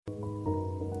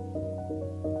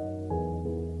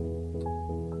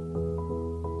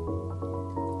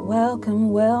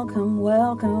Welcome, welcome,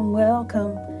 welcome,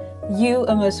 welcome. You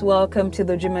are most welcome to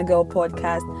the Dreamer Girl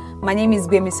podcast. My name is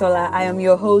Gbemisola. I am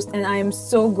your host, and I am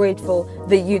so grateful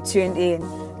that you tuned in.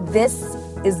 This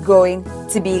is going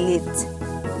to be lit.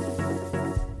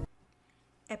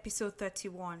 Episode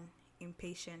 31,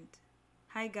 Impatient.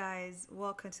 Hi guys,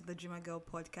 welcome to the Dreamer Girl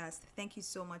podcast. Thank you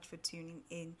so much for tuning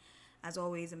in. As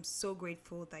always, I'm so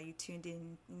grateful that you tuned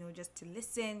in, just to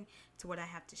listen to what I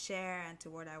have to share and to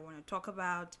what I want to talk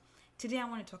about. Today, I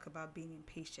want to talk about being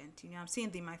impatient. I'm seeing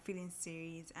the My Feelings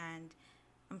series, and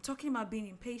I'm talking about being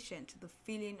impatient. The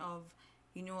feeling of,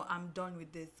 I'm done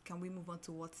with this. Can we move on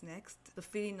to what's next? The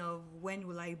feeling of when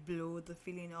will I blow? The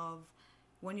feeling of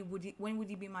when would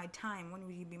it be my time? When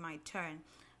would it be my turn?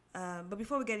 But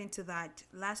before we get into that,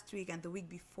 last week and the week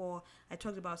before, I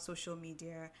talked about social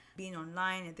media, being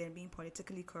online and then being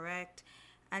politically correct.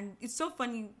 And it's so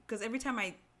funny because every time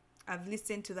I've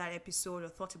listened to that episode or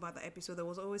thought about that episode, there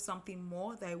was always something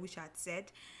more that I wish I had said.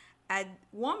 And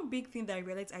one big thing that I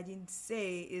realized I didn't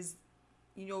say is,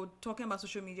 talking about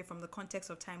social media from the context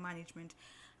of time management.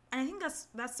 And I think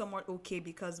that's somewhat okay,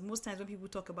 because most times when people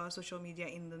talk about social media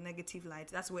in the negative light,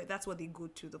 that's what they go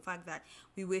to, the fact that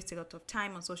we waste a lot of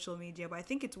time on social media. But I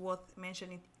think it's worth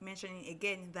mentioning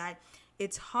again that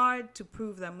it's hard to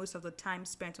prove that most of the time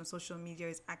spent on social media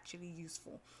is actually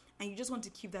useful. And you just want to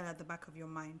keep that at the back of your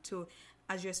mind. So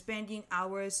as you're spending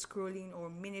hours scrolling or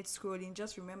minutes scrolling,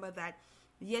 just remember that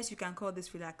yes, you can call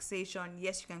this relaxation.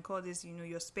 Yes, you can call this,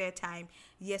 your spare time.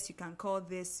 Yes, you can call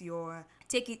this your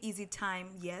take it easy time.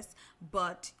 Yes,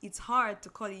 but it's hard to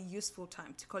call it useful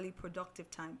time, to call it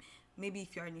productive time. Maybe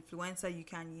if you're an influencer, you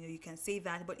can say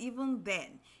that. But even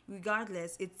then,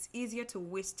 regardless, it's easier to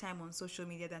waste time on social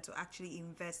media than to actually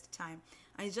invest time.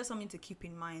 And it's just something to keep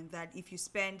in mind that if you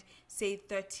spend, say,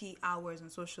 30 hours on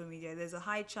social media, there's a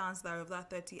high chance that of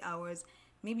that 30 hours,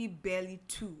 maybe barely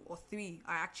 2 or 3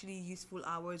 are actually useful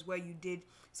hours where you did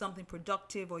something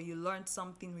productive or you learned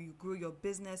something or you grew your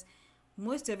business.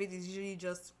 Most of it is usually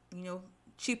just,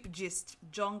 cheap gist,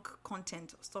 junk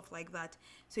content, stuff like that.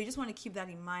 So you just want to keep that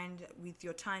in mind with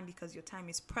your time, because your time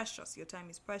is precious. Your time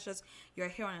is precious. You're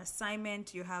here on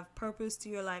assignment. You have purpose to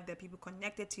your life. There are people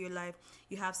connected to your life.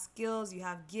 You have skills. You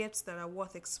have gifts that are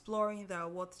worth exploring, that are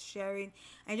worth sharing.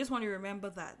 And you just want to remember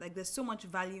that. There's so much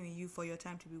value in you for your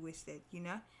time to be wasted,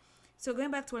 So going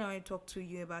back to what I want to talk to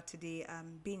you about today,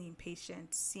 being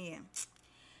impatient, seeing.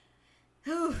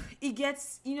 It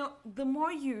gets, the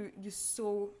more you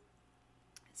sow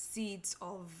seeds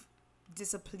of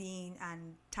discipline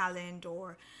and talent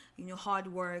or hard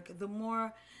work, the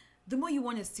more you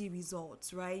want to see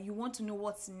results, right? You want to know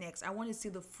what's next. I want to see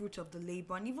the fruit of the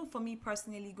labor. And even for me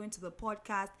personally, going to the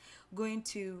podcast, going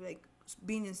to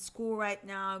being in school right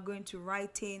now, going to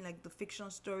writing, the fictional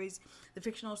stories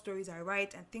I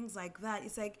write and things like that,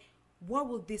 it's what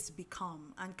will this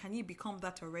become? And can it become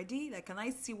that already? Can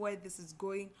I see where this is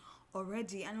going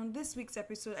already? And on this week's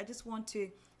episode, I just want to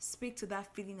speak to that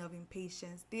feeling of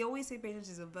impatience. They always say patience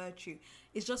is a virtue.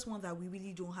 It's just one that we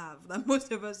really don't have, that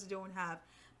most of us don't have.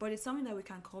 But it's something that we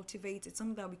can cultivate. It's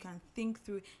something that we can think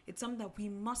through. It's something that we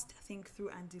must think through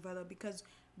and develop, because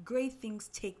great things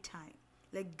take time.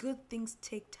 Good things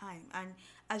take time. And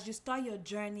as you start your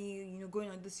journey,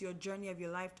 going on this, your journey of your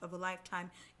life, of a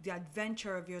lifetime, the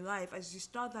adventure of your life, as you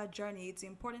start that journey, it's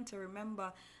important to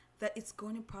remember that it's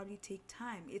going to probably take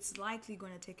time. It's likely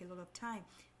going to take a lot of time.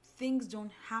 Things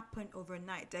don't happen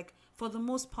overnight. For the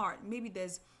most part, maybe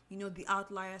there's, the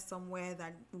outlier somewhere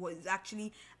that was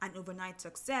actually an overnight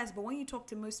success. But when you talk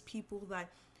to most people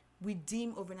that we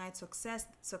deem overnight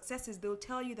successes, they'll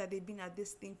tell you that they've been at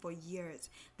this thing for years.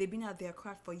 They've been at their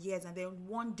craft for years, and then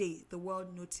one day the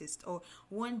world noticed, or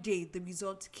one day the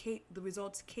results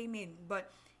came in.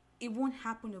 But it won't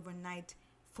happen overnight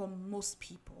for most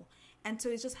people. And so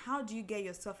it's just, how do you get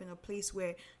yourself in a place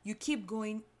where you keep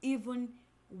going even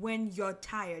when you're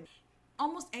tired?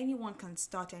 Almost anyone can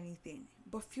start anything,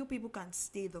 but few people can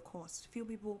stay the course. Few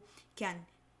people can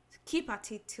keep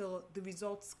at it till the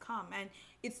results come. And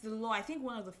it's the law. I think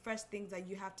one of the first things that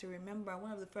you have to remember,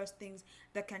 one of the first things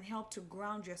that can help to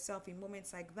ground yourself in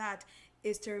moments like that,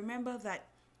 is to remember that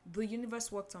the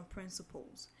universe works on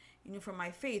principles. From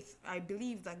my faith, I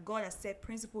believe that God has set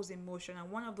principles in motion, and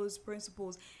one of those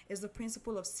principles is the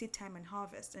principle of seed time and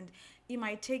harvest. And it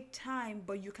might take time,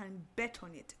 but you can bet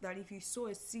on it that if you sow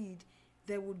a seed,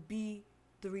 there would be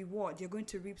the reward. You're going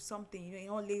to reap something. In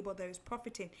all labor there is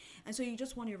profiting. And so you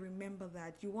just want to remember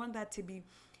that. You want that to be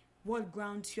what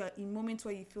grounds you in moments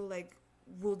where you feel like,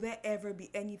 will there ever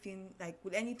be anything,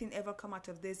 will anything ever come out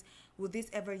of this? Will this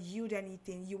ever yield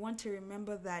anything? You want to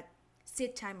remember that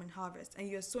seed time and harvest, and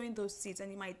you're sowing those seeds,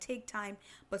 and it might take time,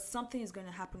 but something is going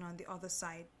to happen on the other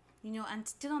side. And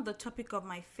still on the topic of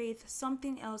my faith,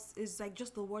 something else is like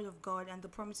just the word of God and the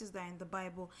promises that are in the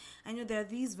Bible. I know there are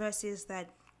these verses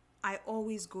that I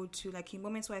always go to, like in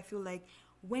moments where I feel like,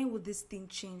 when would this thing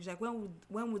change? Like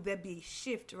when would there be a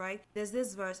shift, right? There's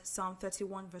this verse, Psalm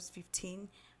 31 verse 15,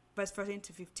 verse 14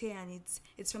 to 15, and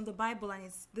it's from the Bible, and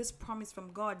it's this promise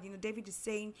from God. David is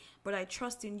saying, "But I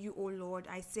trust in you, O Lord.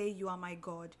 I say you are my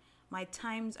God. My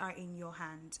times are in your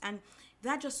hands." And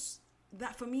that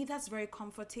for me, that's very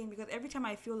comforting, because every time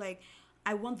I feel like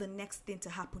I want the next thing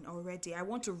to happen already, I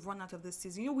want to run out of this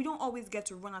season. We don't always get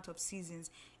to run out of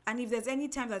seasons. And if there's any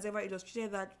time that's ever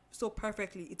illustrated that so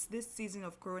perfectly, it's this season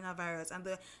of coronavirus.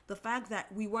 And the fact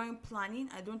that we weren't planning,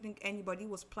 I don't think anybody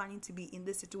was planning to be in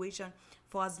this situation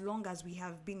for as long as we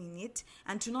have been in it,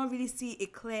 and to not really see a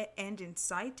clear end in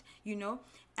sight,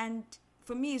 And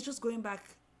for me, it's just going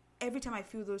back every time I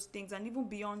feel those things, and even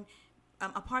beyond,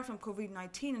 apart from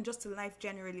COVID-19, and just to life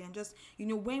generally, and just,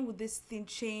 when would this thing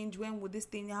change? When would this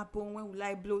thing happen? When will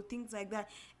I blow? Things like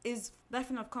that is that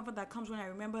feeling of comfort that comes when I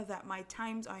remember that my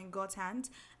times are in God's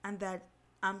hands, and that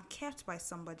I'm kept by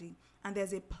somebody, and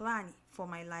there's a plan for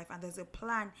my life, and there's a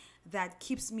plan that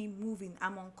keeps me moving.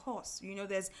 I'm on course.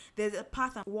 There's a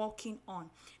path I'm walking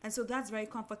on. And so that's very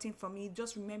comforting for me,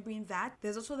 just remembering that.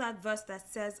 There's also that verse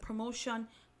that says, "Promotion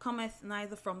cometh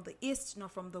neither from the east, nor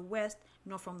from the west,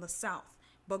 nor from the south.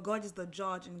 But God is the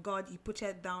judge, and God, he put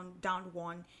it down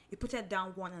one. He put it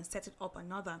down one and set it up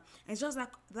another." And it's just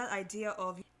like that idea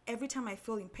of, every time I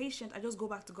feel impatient, I just go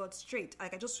back to God straight.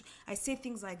 Like I say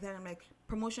things like that. I'm like,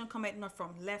 promotion cometh not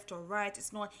from left or right.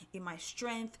 It's not in my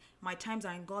strength. My times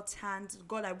are in God's hands.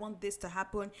 God, I want this to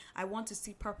happen. I want to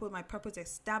see my purpose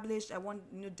established. I want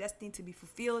destiny to be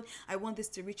fulfilled. I want this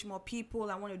to reach more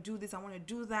people. I want to do this. I want to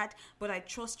do that. But I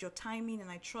trust your timing, and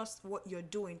I trust what you're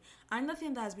doing. Another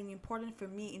thing that has been important for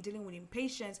me in dealing with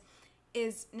impatience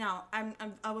is, now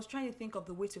I was trying to think of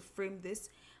the way to frame this,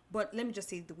 but let me just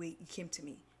say it the way it came to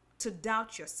me. To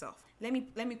doubt yourself. Let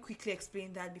me quickly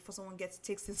explain that before someone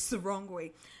takes this the wrong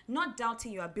way. Not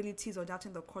doubting your abilities or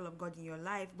doubting the call of God in your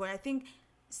life, but I think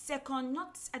I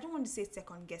don't want to say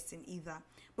second guessing either,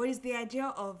 but it's the idea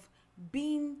of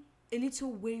being a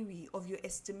little wary of your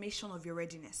estimation of your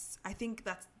readiness. I think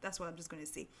that's what I'm just going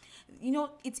to say.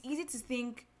 It's easy to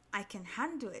think, I can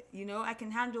handle it. I can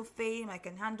handle fame. I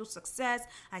can handle success.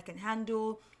 I can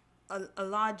handle a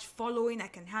large following.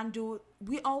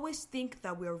 We always think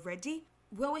that we're ready.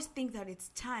 We always think that it's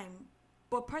time.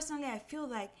 But personally, I feel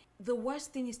like the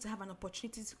worst thing is to have an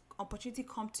opportunity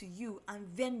come to you and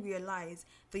then realize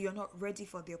that you're not ready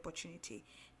for the opportunity.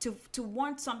 To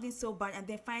want something so bad and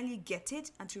then finally get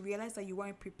it, and to realize that you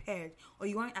weren't prepared, or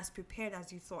you weren't as prepared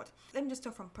as you thought. Let me just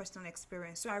talk from personal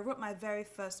experience. So I wrote my very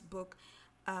first book.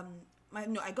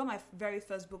 I got my very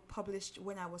first book published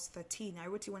when I was 13. I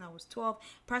wrote it when I was 12.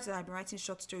 Prior to that, I'd been writing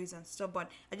short stories and stuff, but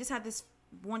I just had this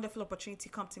wonderful opportunity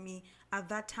come to me at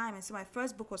that time. And so my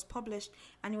first book was published,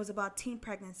 and it was about teen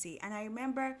pregnancy. And I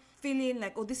remember feeling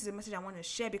like, oh, this is a message I want to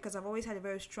share, because I've always had a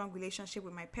very strong relationship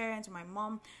with my parents, with my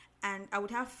mom. And I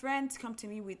would have friends come to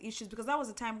me with issues, because that was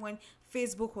a time when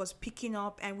Facebook was picking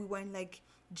up, and we were in like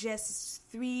just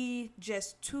 3,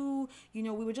 just 2, we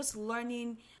were just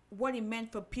learning what it meant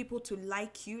for people to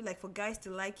like you, like for guys to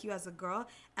like you as a girl,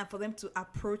 and for them to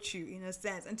approach you in a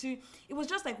sense. And it was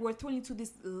just like we're thrown into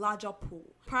this larger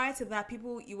pool. Prior to that,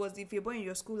 it was, if a boy in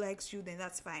your school likes you, then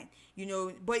that's fine,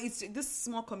 but it's this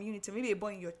small community, maybe a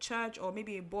boy in your church, or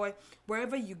maybe a boy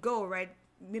wherever you go, right?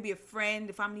 Maybe a friend,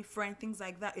 a family friend, things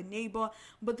like that, a neighbor.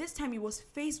 But this time it was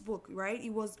Facebook, right? It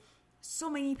was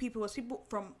so many people. It was people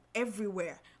from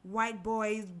everywhere. White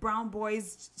boys, brown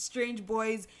boys, strange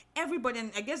boys, everybody.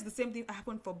 And I guess the same thing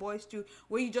happened for boys too,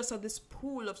 where you just saw this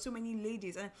pool of so many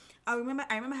ladies. And I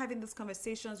remember having these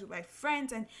conversations with my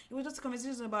friends, and it was just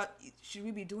conversations about, should we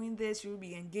be doing this? Should we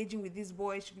be engaging with these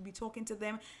boys? Should we be talking to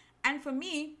them? And for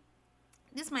me,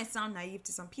 this might sound naive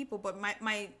to some people, but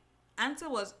my answer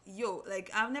was,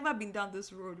 I've never been down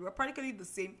this road. We're practically the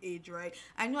same age, right?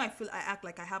 I know I act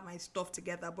like I have my stuff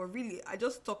together, but really, I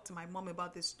just talked to my mom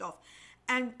about this stuff.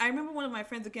 And I remember one of my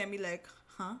friends looking at me like,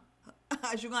 huh?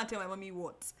 I should go and tell my mommy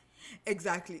what?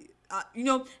 Exactly.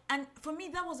 And for me,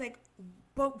 that was like,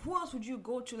 but who else would you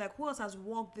go to? Like, who else has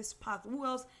walked this path? Who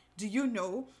else do you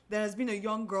know that has been a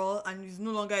young girl and is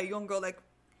no longer a young girl? Like,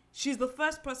 She's the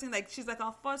first person, like she's like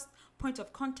our first point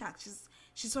of contact.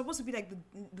 She's supposed to be like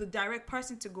the direct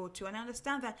person to go to. And I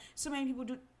understand that so many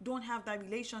people don't have that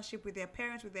relationship with their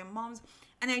parents, with their moms.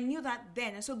 And I knew that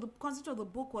then. And so the concept of the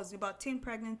book was about teen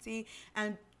pregnancy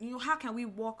and, how can we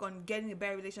work on getting a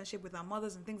better relationship with our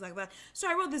mothers and things like that. So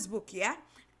I wrote this book, yeah?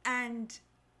 And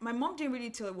my mom didn't read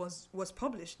it till it was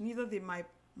published. Neither did my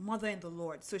mother in the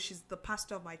Lord. So she's the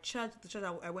pastor of my church, the church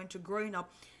I went to growing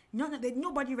up.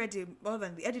 Nobody read it other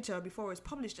than the editor before it was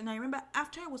published. And I remember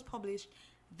after it was published,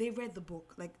 they read the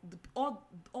book. Like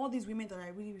all these women that I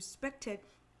really respected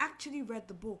actually read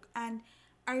the book. And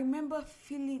I remember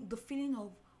feeling the feeling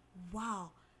of,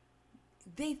 wow,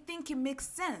 they think it makes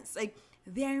sense. Like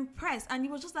they're impressed. And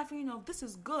it was just that feeling of, this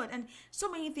is good. And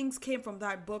so many things came from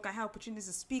that book. I had opportunities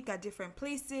to speak at different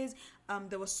places.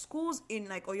 There were schools in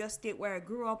like Oyo State where I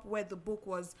grew up where the book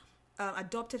was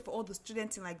adopted for all the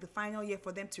students in like the final year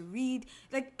for them to read.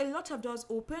 Like a lot of doors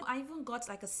open. I even got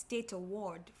like a state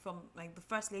award from like the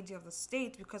first lady of the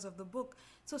state because of the book.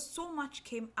 So much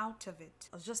came out of it.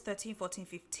 I was just 13, 14,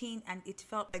 15 and it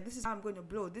felt like this is how I'm going to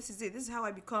blow. This is it. This is how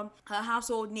I become a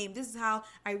household name. This is how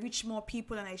I reach more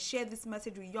people and I share this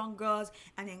message with young girls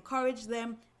and encourage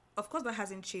them. Of course, that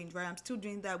hasn't changed, right? I'm still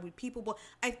doing that with people, but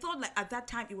I thought like at that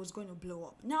time it was going to blow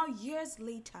up. Now, years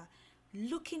later,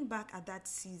 looking back at that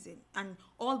season and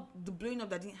all the blowing up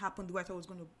that didn't happen the way I thought it was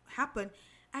going to happen,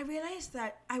 I realized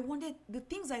that I wanted the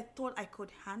things I thought I could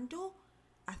handle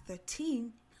at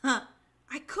 13.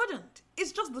 I couldn't.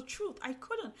 It's just the truth. I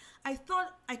couldn't. I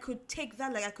thought I could take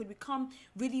that, like I could become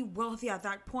really wealthy at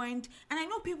that point. And I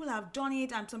know people have done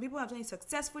it and some people have done it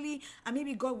successfully. And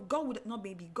maybe God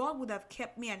would have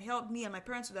kept me and helped me and my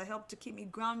parents would have helped to keep me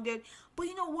grounded. But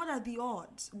what are the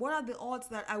odds? What are the odds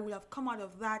that I would have come out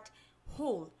of that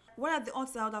whole? What are the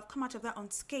odds that I would have come out of that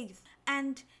unscathed?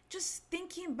 And just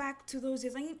thinking back to those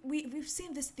days, I mean, we've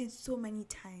seen this thing so many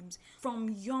times, from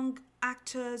young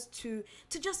actors to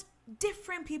just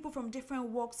different people from different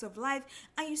walks of life,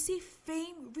 and you see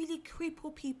fame really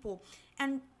cripple people.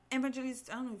 And evangelist,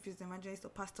 I don't know if he's an evangelist or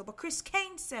pastor, but Chris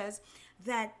Kane says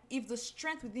that if the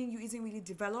strength within you isn't really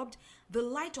developed, the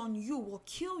light on you will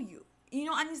kill you.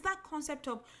 And it's that concept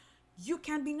of you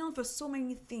can be known for so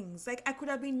many things. Like I could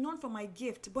have been known for my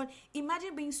gift, but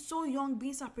imagine being so young,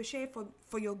 being so appreciated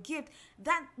for your gift,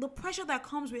 that the pressure that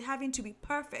comes with having to be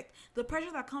perfect, the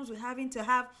pressure that comes with having to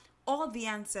have all the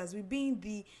answers, with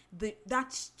being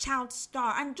that child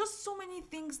star, and just so many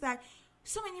things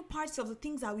so many parts of the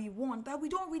things that we want that we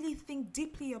don't really think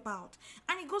deeply about.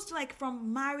 And it goes to like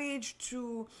from marriage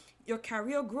to your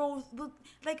career growth.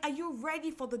 Like, are you ready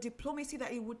for the diplomacy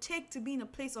that it would take to be in a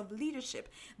place of leadership?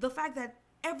 The fact that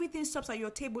everything stops at your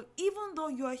table, even though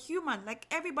you're human like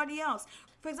everybody else.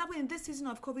 For example, in this season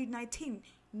of COVID-19,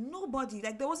 nobody,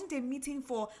 like there wasn't a meeting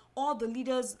for all the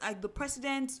leaders, like the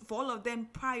presidents, for all of them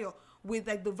prior with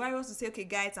like the virus to say, okay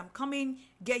guys, I'm coming,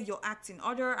 get your act in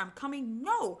order, I'm coming.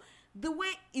 No, the way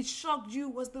it shocked you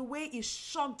was the way it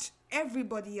shocked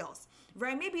everybody else,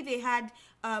 right? Maybe they had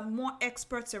more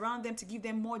experts around them to give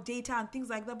them more data and things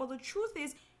like that, but the truth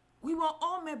is we were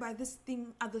all met by this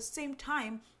thing at the same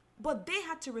time, but they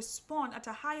had to respond at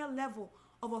a higher level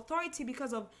of authority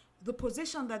because of the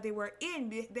position that they were in.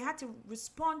 They had to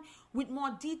respond with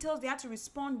more details. They had to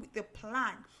respond with the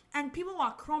plan. And people were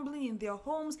crumbling in their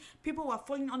homes. People were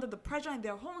falling under the pressure in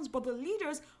their homes, but the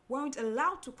leaders weren't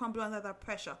allowed to crumble under that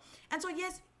pressure. And so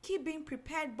yes, keep being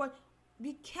prepared, but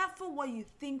be careful what you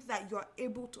think that you're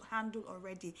able to handle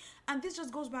already. And this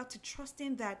just goes back to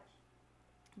trusting that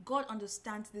God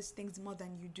understands these things more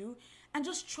than you do, and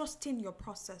just trusting your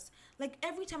process. Like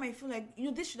every time I feel like,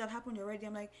 this should have happened already,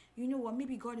 I'm like, what,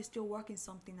 maybe God is still working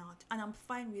something out, and I'm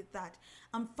fine with that.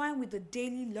 I'm fine with the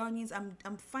daily learnings.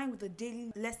 I'm fine with the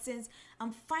daily lessons.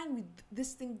 I'm fine with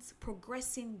these things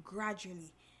progressing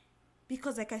gradually,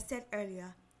 because like I said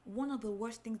earlier, one of the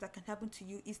worst things that can happen to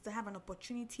you is to have an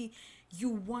opportunity you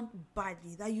want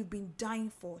badly, that you've been dying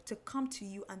for, to come to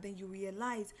you, and then you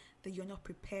realize that you're not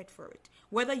prepared for it.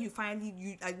 Whether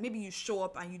maybe you show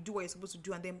up and you do what you're supposed to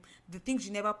do, and then the things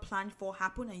you never planned for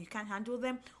happen and you can't handle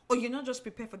them, or you're not just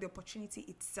prepared for the opportunity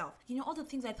itself. All the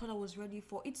things I thought I was ready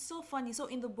for. It's so funny. So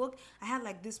in the book, I had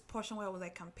like this portion where I was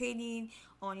like campaigning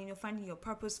on, finding your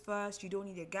purpose first. You don't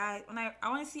need a guy. And I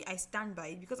honestly, I stand by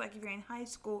it, because like if you're in high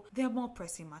school, there are more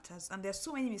pressing matters, and there's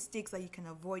so many mistakes that you can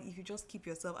avoid if you just keep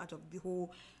yourself out of the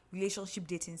whole relationship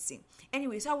dating scene.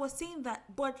 Anyway, so I was saying that,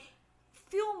 but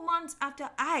few months after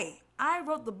I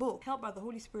wrote the book, helped by the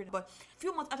Holy Spirit, but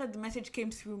few months after the message came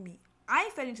through me, I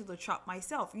fell into the trap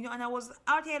myself, and I was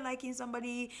out here liking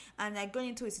somebody, and I got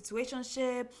into a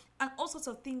situationship, and all sorts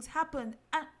of things happened.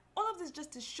 And all of this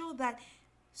just to show that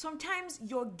sometimes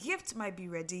your gift might be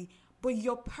ready, but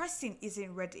your person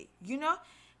isn't ready.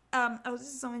 I was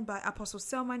listening to something by Apostle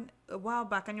Selman a while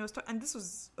back, and and this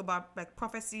was about like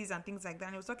prophecies and things like that.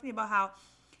 And he was talking about how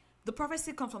the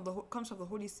prophecy comes from the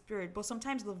Holy Spirit, but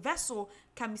sometimes the vessel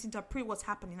can misinterpret what's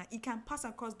happening. Like it can pass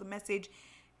across the message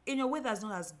in a way that's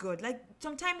not as good. Like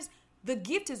sometimes the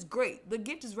gift is great, the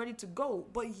gift is ready to go,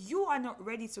 but you are not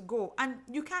ready to go, and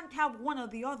you can't have one or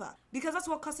the other, because that's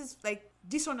what causes like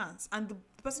dissonance, and the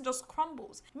person just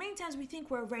crumbles. Many times we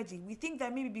think we're ready. We think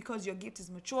that maybe because your gift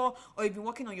is mature, or you've been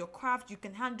working on your craft, you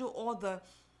can handle all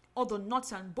the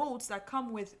nuts and bolts that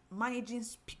come with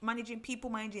managing people,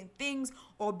 managing things,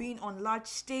 or being on large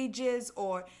stages,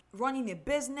 or running a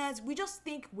business. We just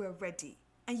think we're ready.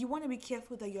 And you want to be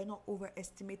careful that you're not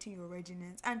overestimating your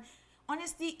readiness. And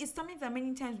honestly, it's something that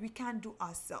many times we can't do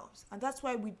ourselves. And that's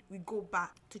why we go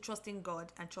back to trusting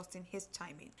God and trusting His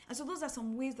timing. And so those are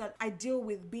some ways that I deal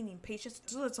with being impatient.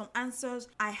 Those are some answers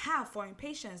I have for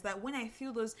impatience, that when I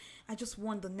feel those, I just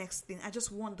want the next thing. I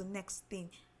just want the next thing.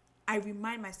 I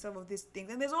remind myself of these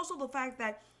things. And there's also the fact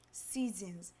that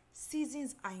seasons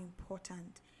are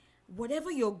important.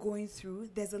 Whatever you're going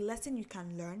through, there's a lesson you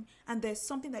can learn, and there's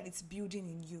something that it's building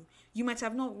in you. You might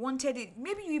have not wanted it.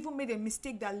 Maybe you even made a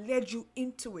mistake that led you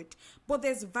into it, but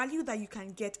there's value that you can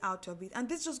get out of it. And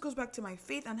this just goes back to my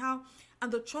faith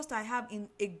and the trust I have in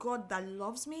a God that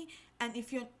loves me. And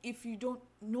if you don't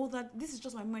know that, this is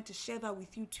just my moment to share that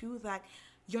with you too, that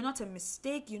you're not a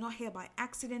mistake. You're not here by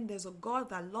accident. There's a God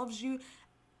that loves you.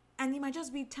 And it might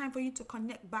just be time for you to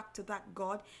connect back to that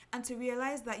God and to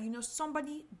realize that,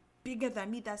 somebody bigger than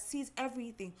me that sees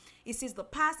everything. It sees the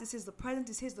past, it sees the present,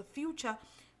 it sees the future.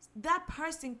 That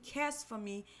person cares for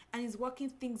me and is working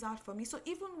things out for me. So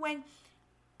even when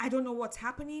I don't know what's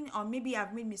happening, or maybe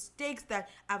I've made mistakes that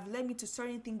have led me to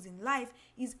certain things in life,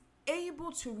 is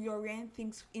able to reorient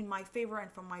things in my favor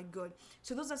and for my good.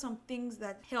 So those are some things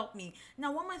that help me.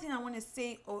 Now, one more thing I want to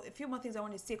say, or a few more things I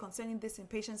want to say concerning this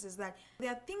impatience, is that there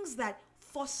are things that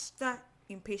foster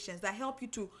impatience, that help you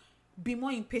to be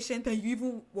more impatient than you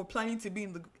even were planning to be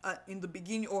in the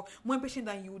beginning, or more impatient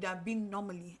than you would have been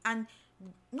normally. And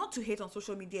not to hate on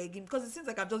social media again, because it seems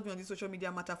like I've just been on this social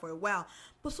media matter for a while,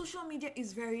 but social media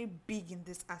is very big in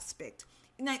this aspect.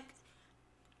 Like,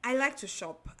 I like to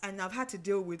shop, and I've had to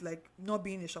deal with like not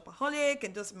being a shopaholic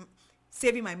and just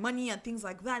saving my money and things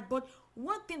like that. But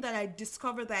one thing that I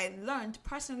discovered, that I learned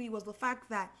personally, was the fact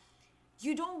that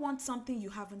you don't want something you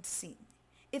haven't seen.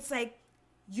 It's like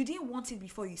you didn't want it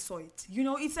before you saw it.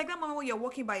 It's like that moment when you're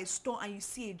walking by a store and you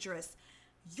see a dress.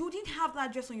 You didn't have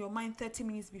that dress on your mind 30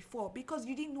 minutes before because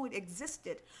you didn't know it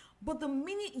existed. But the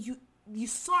minute you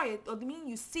saw it, or the minute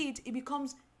you see it, it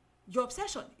becomes your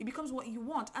obsession. It becomes what you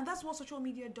want. And that's what social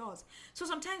media does. So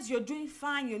sometimes you're doing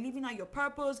fine, you're living out your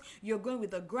purpose, you're going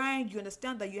with the grind, you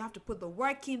understand that you have to put the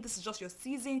work in. This is just your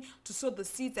season to sow the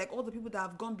seeds, like all the people that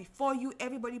have gone before you.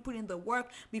 Everybody put in the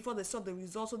work before they saw the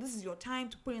results. So this is your time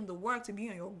to put in the work, to be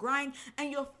on your grind, and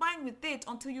you're fine with it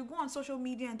until you go on social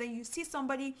media and then you see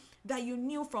somebody that you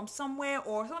knew from somewhere,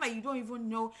 or someone that you don't even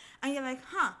know, and you're like,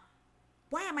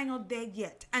 why am I not there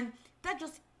yet? And that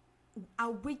just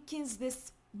awakens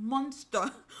this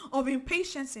monster of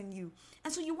impatience in you.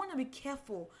 And so you want to be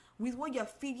careful with what you're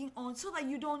feeding on, so that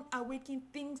you don't awaken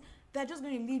things that are just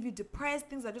going to leave you depressed,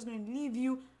 things that are just going to leave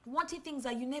you wanting things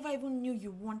that you never even knew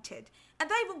you wanted. And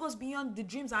that even goes beyond the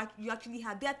dreams that you actually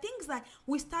had. There are things that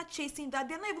we start chasing that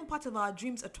they're not even part of our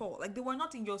dreams at all. Like they were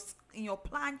not in your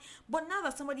plan, but now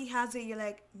that somebody has it, you're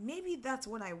like, maybe that's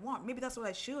what I want, maybe that's what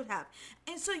I should have.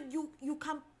 And so you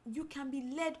can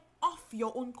be led off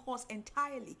your own course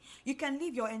entirely. You can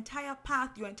leave your entire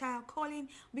path, your entire calling,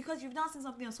 because you've now seen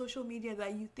something on social media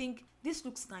that you think, this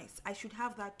looks nice, I should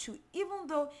have that too. Even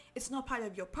though it's not part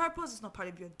of your purpose, it's not part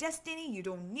of your destiny, you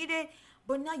don't need it,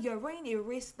 but now you're running a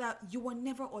race that you were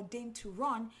never ordained to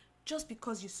run, just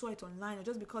because you saw it online, or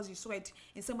just because you saw it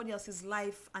in somebody else's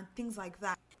life and things like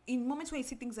that. In moments when you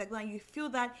see things like that, you feel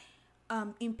that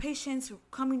impatience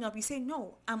coming up, you say,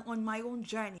 no, I'm on my own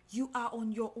journey. You are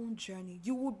on your own journey.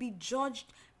 You will be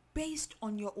judged based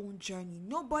on your own journey.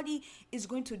 Nobody is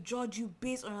going to judge you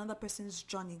based on another person's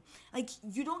journey. Like,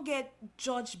 you don't get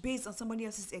judged based on somebody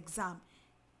else's exam.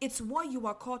 It's what you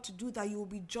are called to do that you will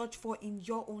be judged for in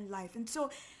your own life. And so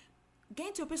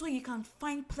getting to a place where you can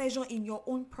find pleasure in your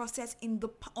own process,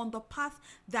 on the path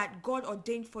that God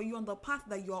ordained for you, on the path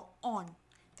that you're on.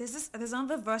 There's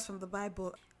another verse from the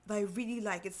Bible that I really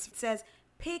like. It says,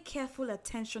 pay careful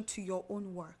attention to your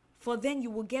own work, for then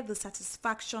you will get the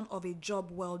satisfaction of a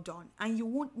job well done, and you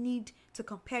won't need to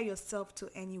compare yourself to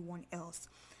anyone else.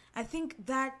 I think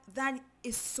that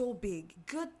is so big.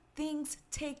 Good things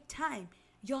take time.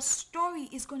 Your story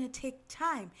is going to take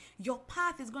time. Your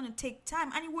path is going to take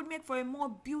time, and it would make for a more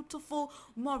beautiful,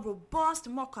 more robust,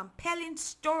 more compelling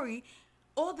story.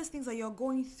 All these things that you're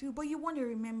going through, but you want to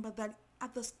remember that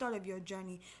at the start of your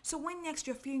journey. So when next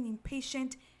you're feeling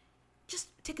impatient, just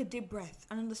take a deep breath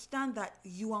and understand that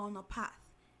you are on a path.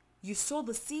 You sow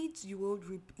the seeds, you will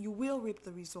reap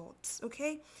the results.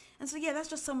 Okay? And so yeah, that's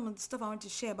just some of the stuff I want to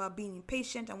share about being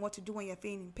impatient and what to do when you're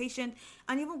feeling impatient.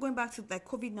 And even going back to like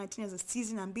COVID-19 as a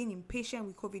season and being impatient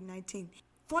with COVID-19.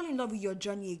 Fall in love with your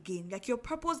journey again. Like your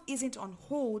purpose isn't on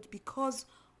hold because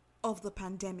of the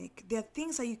pandemic. There are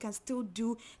things that you can still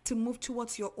do to move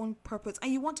towards your own purpose,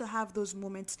 and you want to have those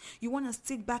moments. You want to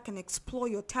sit back and explore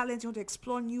your talents. You want to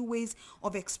explore new ways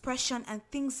of expression and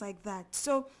things like that.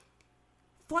 So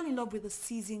fall in love with the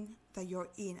season that you're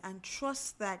in and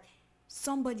trust that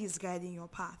somebody is guiding your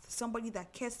path, somebody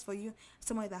that cares for you,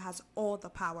 somebody that has all the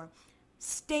power.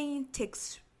 Staying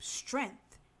takes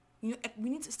strength. We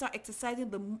need to start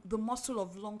exercising the muscle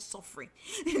of long suffering.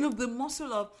 The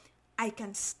muscle of I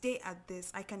can stay at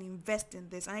this, I can invest in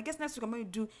this. And I guess next week I'm going to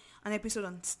do an episode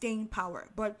on staying power.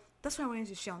 But that's what I wanted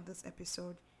to share on this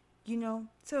episode.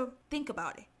 So think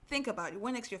about it. Think about it.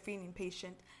 When next you're feeling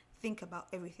impatient, think about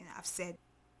everything I've said.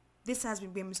 This has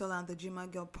been Bemisola on the Dreamer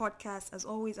Girl podcast. As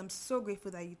always, I'm so grateful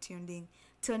that you tuned in.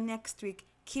 Till next week,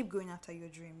 keep going after your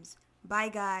dreams. Bye,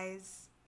 guys.